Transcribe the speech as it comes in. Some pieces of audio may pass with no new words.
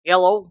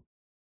Hello,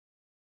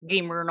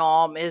 Gamer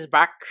Nom is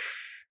back.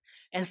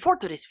 And for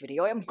today's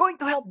video, I'm going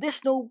to help this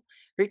noob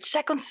reach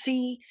second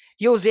C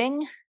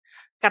using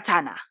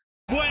Katana.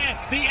 Where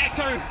the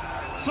echo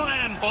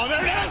slam. Oh,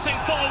 there it is.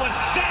 Forward.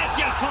 There's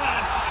your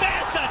slam.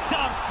 There's the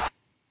dunk.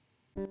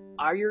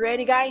 Are you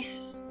ready,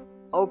 guys?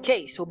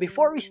 Okay, so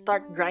before we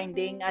start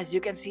grinding, as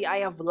you can see, I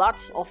have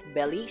lots of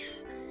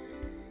bellies.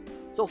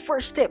 So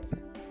first tip,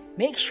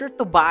 make sure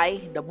to buy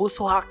the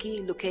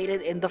Busuhaki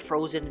located in the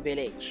frozen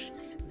village.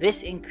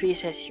 This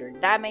increases your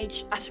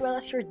damage as well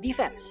as your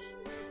defense.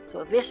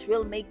 So this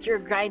will make your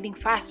grinding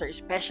faster,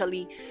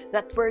 especially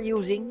that we're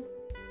using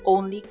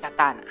only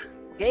Katana.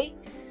 Okay?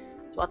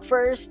 So at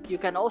first, you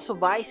can also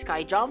buy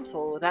Sky Jump,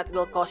 so that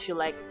will cost you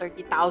like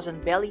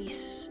 30,000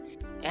 bellies.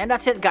 And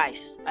that's it,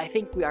 guys. I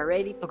think we are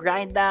ready to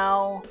grind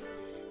now.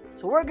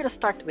 So we're gonna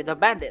start with the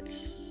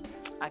bandits.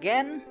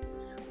 Again,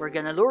 we're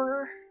gonna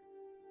lure.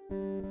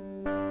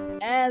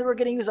 And we're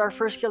gonna use our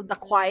first skill, the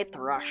Quiet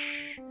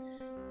Rush.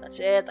 That's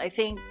it, I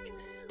think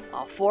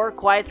 4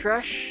 Quiet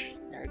Rush.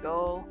 There we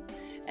go.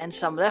 And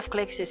some left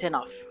clicks is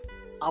enough.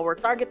 Our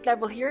target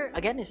level here,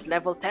 again, is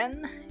level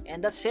 10.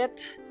 And that's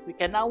it. We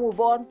can now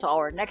move on to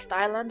our next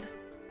island.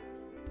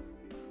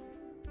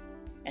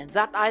 And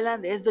that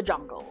island is the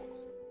jungle.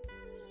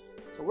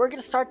 So we're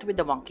gonna start with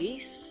the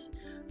monkeys.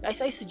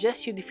 Guys, I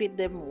suggest you defeat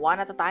them one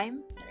at a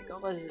time. There you go,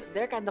 because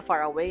they're kind of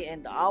far away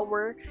and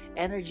our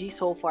energy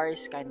so far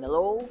is kind of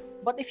low.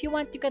 But if you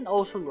want, you can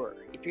also lure.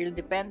 It really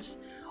depends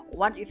on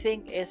what you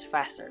think is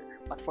faster.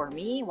 But for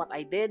me, what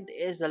I did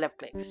is the left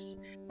clicks.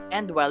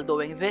 And while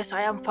doing this,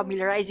 I am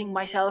familiarizing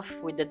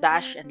myself with the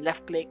dash and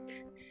left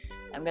click.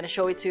 I'm gonna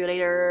show it to you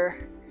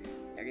later.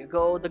 There you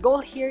go. The goal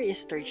here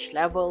is to reach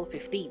level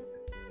 15.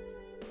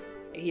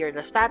 Here are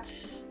the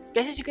stats.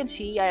 Guys, as you can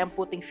see, I am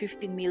putting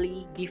 15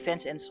 melee,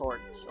 defense, and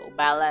sword. So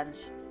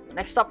balanced.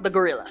 Next up, the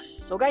gorillas.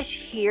 So guys,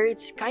 here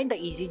it's kinda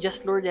easy.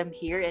 Just lure them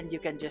here and you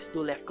can just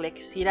do left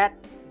clicks. See that?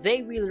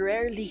 They will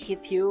rarely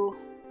hit you,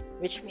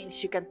 which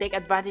means you can take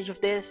advantage of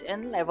this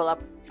and level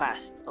up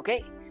fast.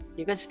 Okay?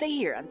 You can stay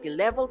here until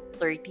level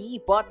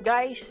 30, but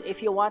guys,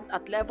 if you want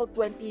at level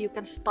 20, you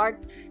can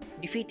start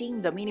defeating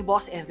the mini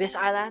boss in this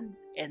island,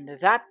 and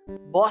that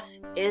boss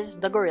is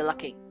the Gorilla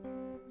King.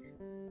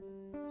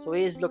 So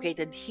he is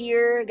located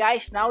here.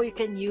 Guys, now you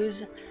can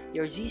use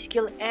your Z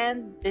skill,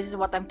 and this is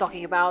what I'm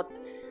talking about.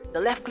 The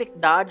left click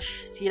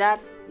dodge. See that?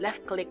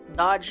 Left click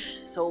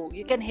dodge. So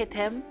you can hit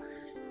him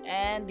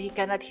and he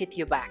cannot hit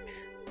you back,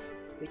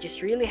 which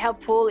is really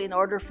helpful in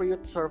order for you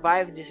to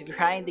survive this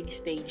grinding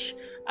stage.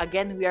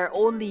 Again, we are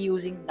only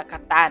using the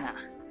Katana.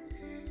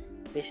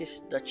 This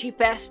is the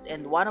cheapest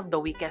and one of the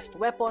weakest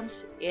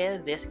weapons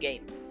in this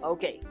game.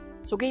 Okay.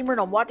 So Gamer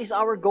Nom, what is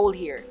our goal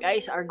here?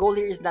 Guys, our goal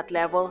here is not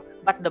level,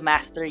 but the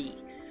mastery.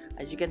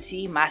 As you can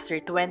see,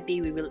 mastery 20,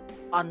 we will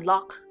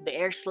unlock the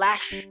air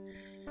slash.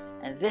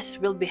 And this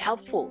will be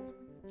helpful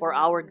for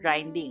our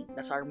grinding.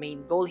 That's our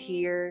main goal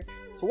here.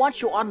 So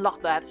once you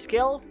unlock that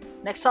skill,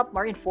 next up,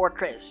 Marine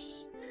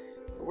Fortress.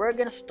 We're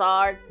gonna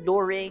start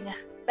luring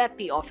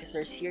petty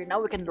officers here.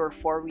 Now we can lure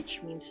 4,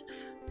 which means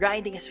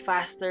grinding is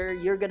faster.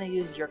 You're gonna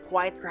use your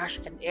Quiet Rush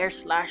and air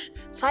slash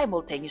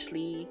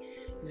simultaneously.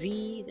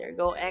 Z, there you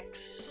go,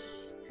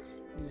 X,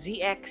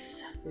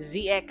 ZX,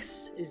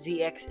 ZX,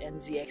 ZX, and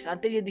ZX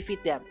until you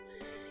defeat them.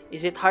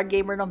 Is it hard,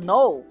 Gamer Nom?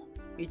 No!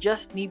 You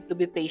just need to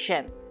be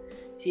patient.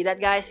 See that,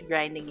 guys?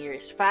 Grinding here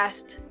is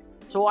fast.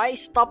 So I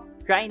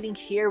stopped grinding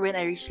here when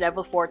I reached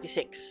level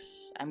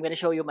 46. I'm gonna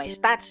show you my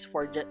stats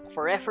for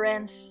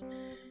reference.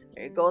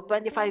 There you go,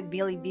 25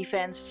 melee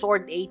defense,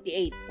 sword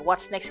 88.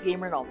 What's next,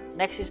 Gamer Nom?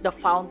 Next is the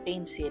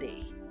Fountain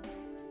City.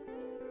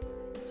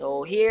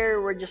 So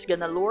here, we're just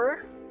gonna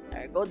lure.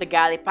 There you go, the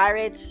Galley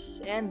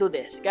Pirates, and do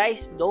this.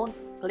 Guys, don't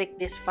click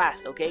this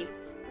fast, okay?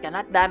 It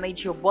cannot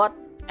damage your butt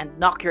and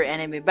knock your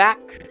enemy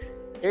back.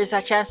 There's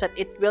a chance that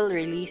it will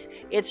release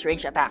its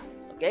range attack,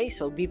 okay?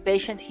 So be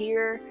patient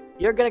here.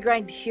 You're gonna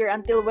grind here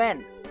until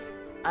when?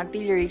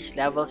 Until you reach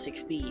level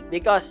 60.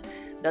 Because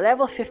the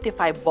level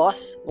 55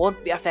 boss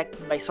won't be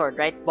affected by sword,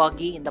 right?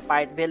 Buggy in the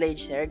pirate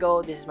village. There you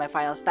go, this is my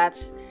final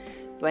stats.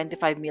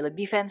 25 melee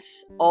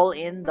defense, all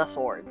in the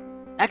sword.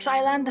 Next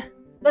island,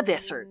 the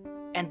desert.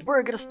 And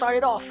we're gonna start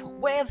it off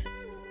with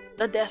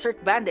the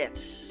Desert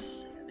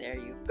Bandits. There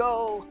you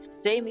go.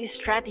 Same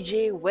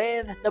strategy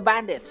with the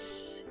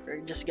bandits.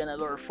 We're just gonna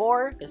lure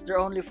 4 because there are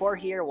only 4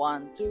 here.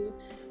 1, 2,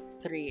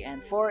 3,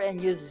 and 4, and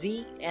use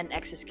Z and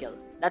X skill.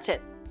 That's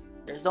it.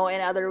 There's no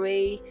any other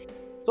way.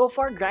 So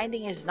far,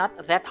 grinding is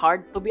not that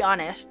hard, to be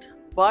honest,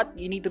 but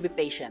you need to be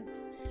patient.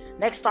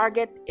 Next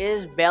target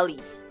is belly,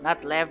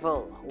 not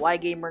level. Why,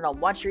 Gamer Nom?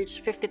 Once you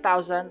reach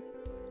 50,000,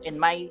 in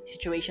my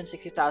situation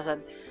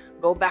 60,000,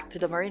 go back to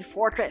the Marine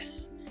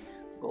Fortress.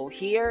 Go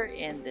here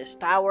in this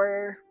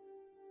tower.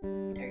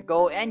 There you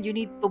go. And you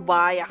need to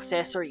buy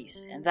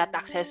accessories. And that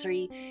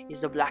accessory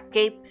is the Black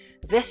Cape.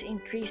 This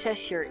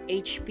increases your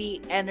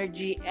HP,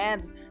 energy,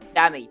 and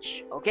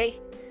damage. Okay?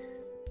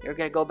 You're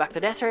gonna go back to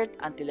Desert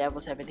until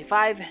level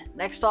 75.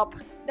 Next up,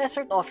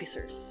 Desert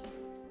Officers.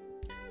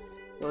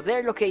 So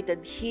they're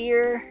located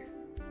here.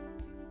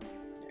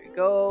 you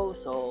go.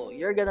 So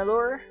you're gonna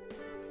lure.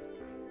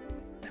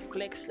 Left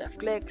clicks.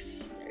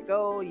 There you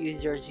go.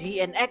 Use your Z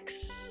and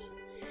X.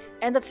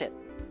 And that's it.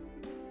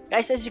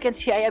 Guys, as you can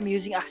see, I am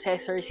using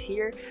accessories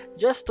here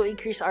just to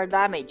increase our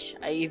damage.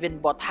 I even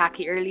bought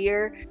Haki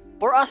earlier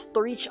for us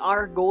to reach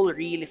our goal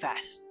really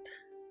fast.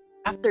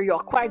 After you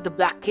acquire the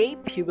black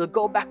cape, you will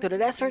go back to the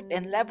desert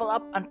and level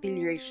up until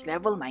you reach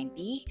level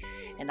 90.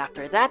 And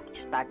after that,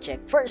 stat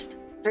check first.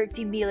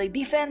 30 melee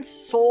defense,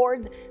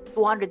 sword,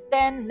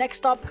 210.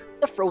 Next up,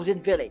 the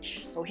frozen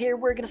village. So here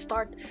we're gonna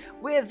start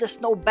with the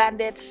snow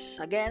bandits.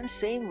 Again,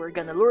 same, we're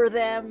gonna lure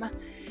them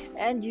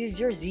and use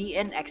your Z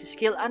and X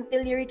skill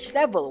until you reach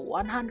level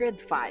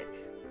 105.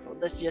 So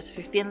that's just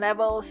 15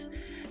 levels.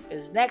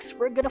 Because next,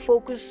 we're gonna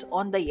focus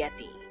on the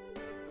Yeti.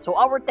 So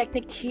our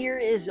technique here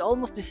is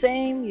almost the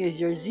same.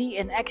 Use your Z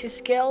and X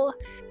skill,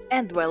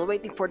 and while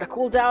waiting for the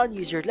cooldown,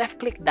 use your left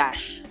click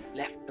dash.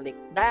 Left click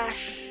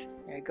dash.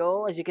 There you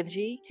go. As you can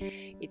see,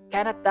 it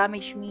cannot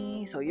damage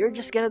me. So you're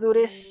just gonna do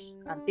this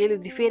until you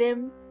defeat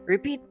him.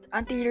 Repeat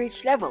until you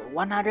reach level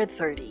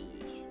 130.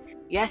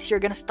 Yes, you're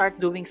gonna start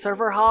doing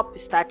server hop.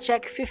 Stat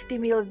check 50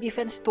 melee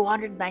defense,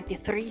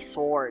 293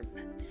 sword.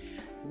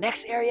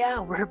 Next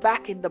area, we're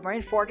back in the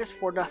Marine Fortress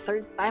for the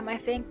third time, I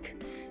think.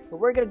 So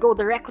we're gonna go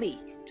directly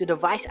to the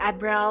Vice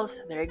Admirals.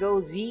 There you go,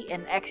 Z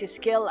and X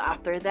skill.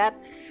 After that,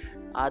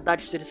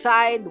 dodge to the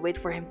side, wait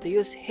for him to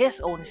use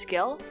his own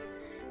skill.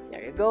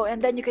 There you go,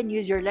 and then you can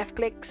use your left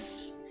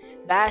clicks,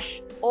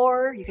 dash,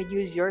 or you can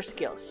use your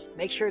skills.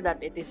 Make sure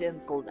that it is in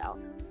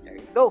cooldown. There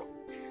you go.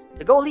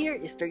 The goal here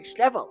is to reach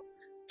level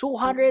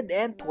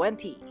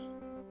 220.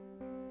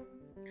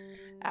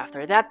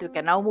 After that, we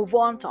can now move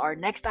on to our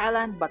next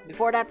island, but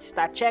before that,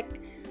 stat check.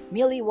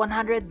 Melee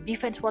 100,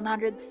 defense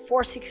 100,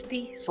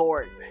 460,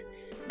 sword.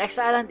 Next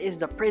island is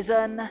the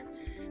prison.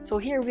 So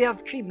here we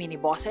have 3 mini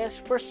bosses.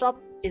 First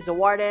up is the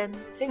warden.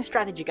 Same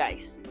strategy,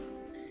 guys.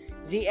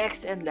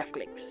 ZX and left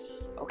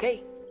clicks.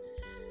 Okay.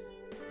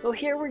 So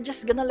here we're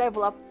just gonna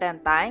level up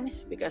 10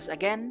 times because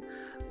again,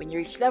 when you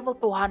reach level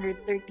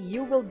 230,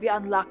 you will be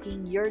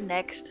unlocking your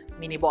next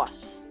mini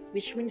boss.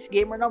 Which means,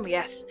 gamer nom,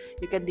 yes,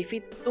 you can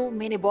defeat 2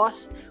 mini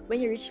boss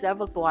when you reach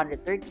level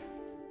 230.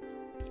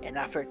 And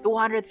after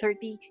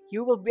 230,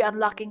 you will be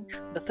unlocking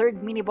the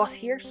third mini boss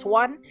here,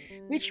 Swan,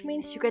 which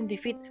means you can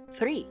defeat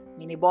 3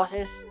 mini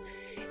bosses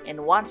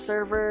in one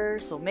server.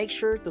 So make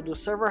sure to do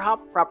server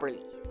hop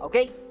properly.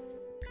 Okay?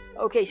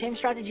 Okay, same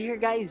strategy here,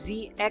 guys.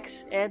 Z,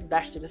 X, and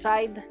dash to the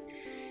side.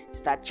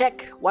 Stat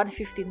check,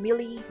 150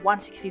 melee,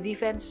 160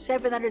 defense,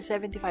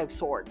 775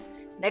 sword.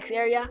 Next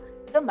area,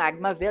 the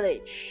Magma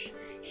Village.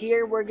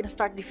 Here, we're gonna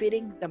start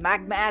defeating the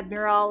Magma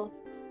Admiral.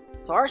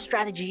 So our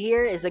strategy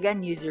here is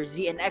again use your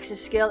Z and X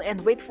skill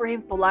and wait for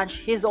him to launch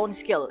his own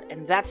skill.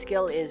 And that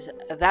skill is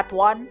that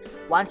one.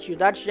 Once you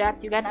dodge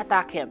that, you can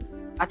attack him.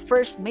 At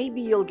first,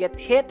 maybe you'll get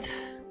hit,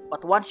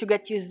 but once you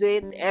get used to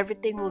it,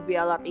 everything will be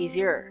a lot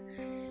easier.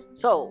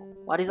 So,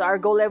 what is our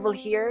goal level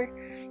here?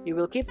 You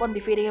will keep on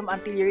defeating him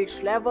until you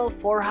reach level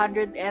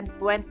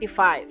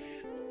 425.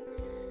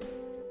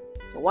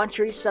 So once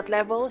you reach that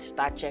level,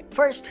 stat check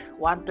first.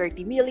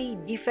 130 melee,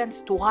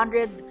 defense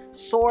 200,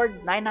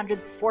 sword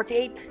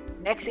 948.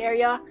 Next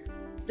area,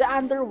 the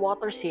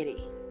Underwater City.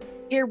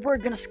 Here we're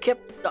gonna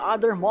skip the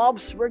other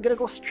mobs. We're gonna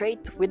go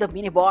straight with the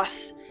mini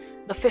boss,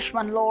 the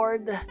Fishman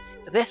Lord.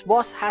 This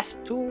boss has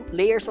 2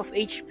 layers of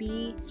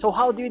HP. So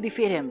how do you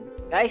defeat him?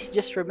 Guys,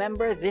 just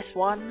remember this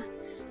one.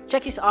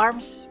 Check his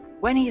arms.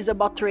 When he is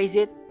about to raise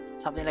it,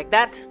 something like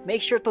that,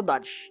 make sure to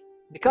dodge.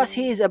 Because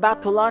he is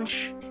about to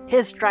launch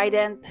his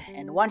trident,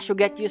 and once you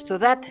get used to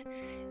that,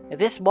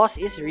 this boss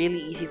is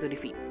really easy to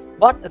defeat.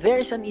 But there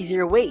is an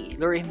easier way.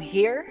 Lure him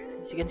here.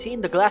 As you can see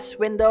in the glass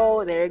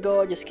window, there you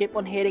go, just keep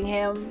on hitting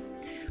him.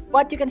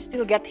 But you can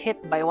still get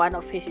hit by one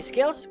of his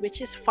skills,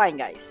 which is fine,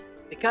 guys.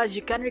 Because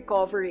you can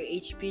recover your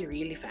HP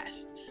really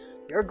fast.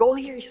 Your goal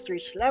here is to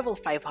reach level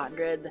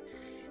 500.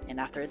 And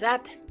after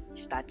that,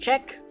 stat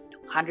check.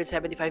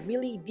 175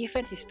 melee,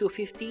 defense is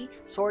 250,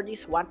 sword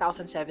is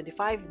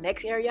 1075.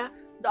 Next area,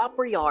 the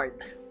upper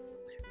yard.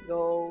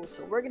 Go.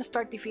 So we're gonna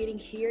start defeating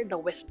here the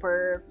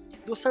Whisper.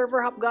 Do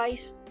server hop,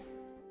 guys.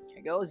 Here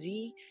you go,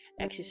 Z,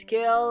 X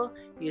skill,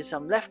 use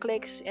some left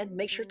clicks, and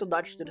make sure to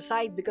dodge to the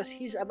side because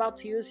he's about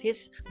to use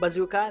his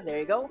bazooka. There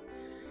you go.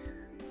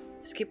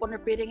 Just keep on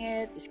repeating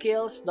it.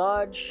 Skills,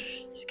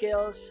 dodge,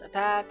 skills,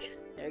 attack.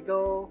 There you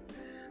go.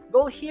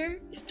 Goal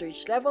here is to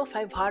reach level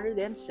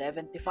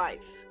 575.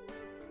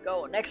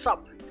 Go. Next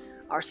up,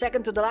 our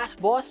second to the last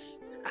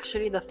boss,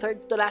 actually the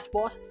third to the last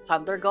boss,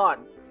 Thunder God.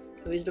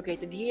 So he's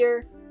located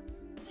here.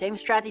 Same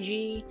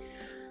strategy.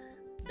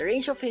 The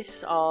range of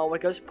his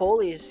pole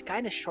is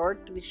kind of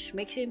short, which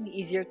makes him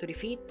easier to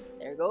defeat.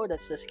 There you go.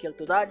 That's the skill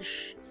to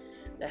dodge.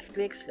 Left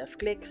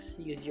clicks.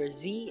 Use your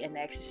Z and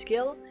X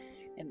skill,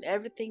 and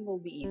everything will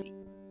be easy.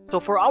 So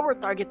for our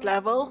target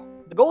level,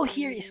 the goal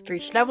here is to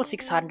reach level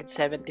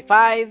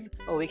 675.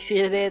 Oh, we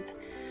exceeded it,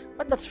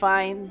 but that's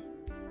fine.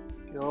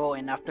 Yo,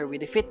 and after we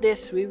defeat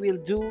this, we will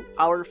do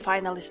our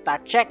final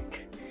stat check.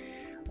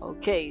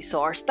 Okay,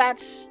 so our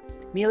stats,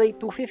 Melee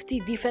 250,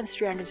 Defense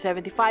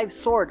 375,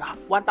 Sword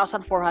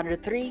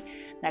 1403.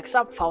 Next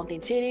up,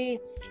 Fountain City.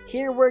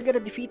 Here we're gonna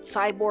defeat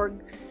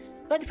Cyborg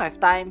 25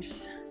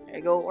 times. There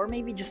you go, or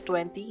maybe just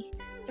 20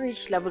 to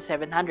reach level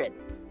 700.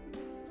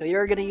 So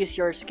you're gonna use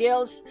your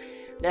skills,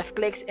 left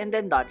clicks, and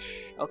then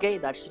dodge. Okay,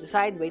 dodge to the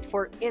side, wait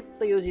for it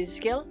to use his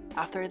skill.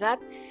 After that,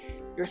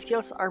 your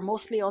skills are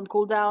mostly on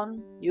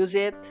cooldown. Use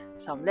it,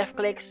 some left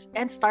clicks,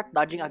 and start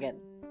dodging again.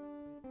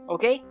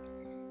 Okay?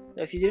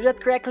 So if you do that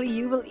correctly,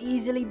 you will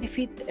easily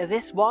defeat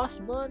this boss,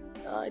 but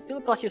it will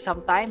cost you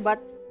some time,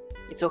 but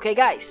it's okay,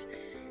 guys.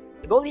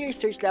 The goal here is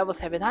to reach level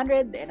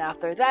 700, and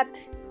after that,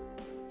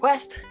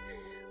 quest,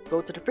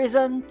 go to the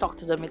prison, talk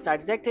to the military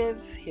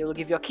detective, he will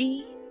give you a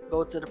key.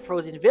 Go to the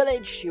frozen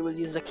village, you will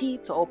use the key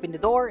to open the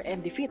door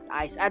and defeat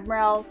Ice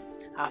Admiral.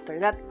 After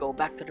that, go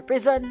back to the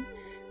prison.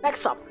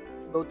 Next up,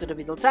 go to the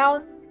middle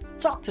town,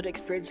 talk to the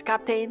experienced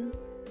captain,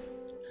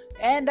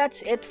 and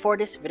that's it for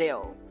this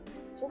video.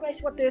 So guys,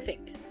 what do you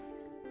think?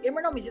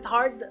 Gamer Gnome, is it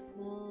hard?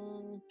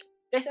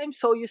 Guys, I'm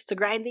so used to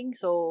grinding,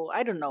 so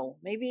I don't know.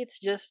 Maybe it's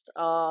just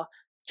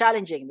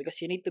challenging because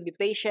you need to be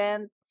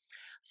patient.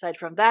 Aside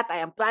from that, I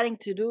am planning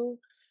to do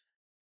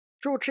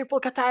True Triple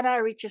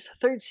Katana reaches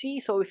 3rd C,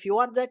 so if you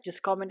want that,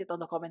 just comment it on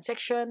the comment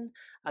section.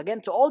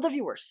 Again, to all the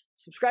viewers,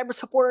 subscribers,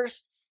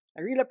 supporters,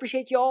 I really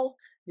appreciate you all.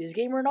 This is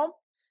Gamer Gnome,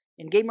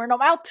 and Gamer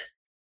Gnome out!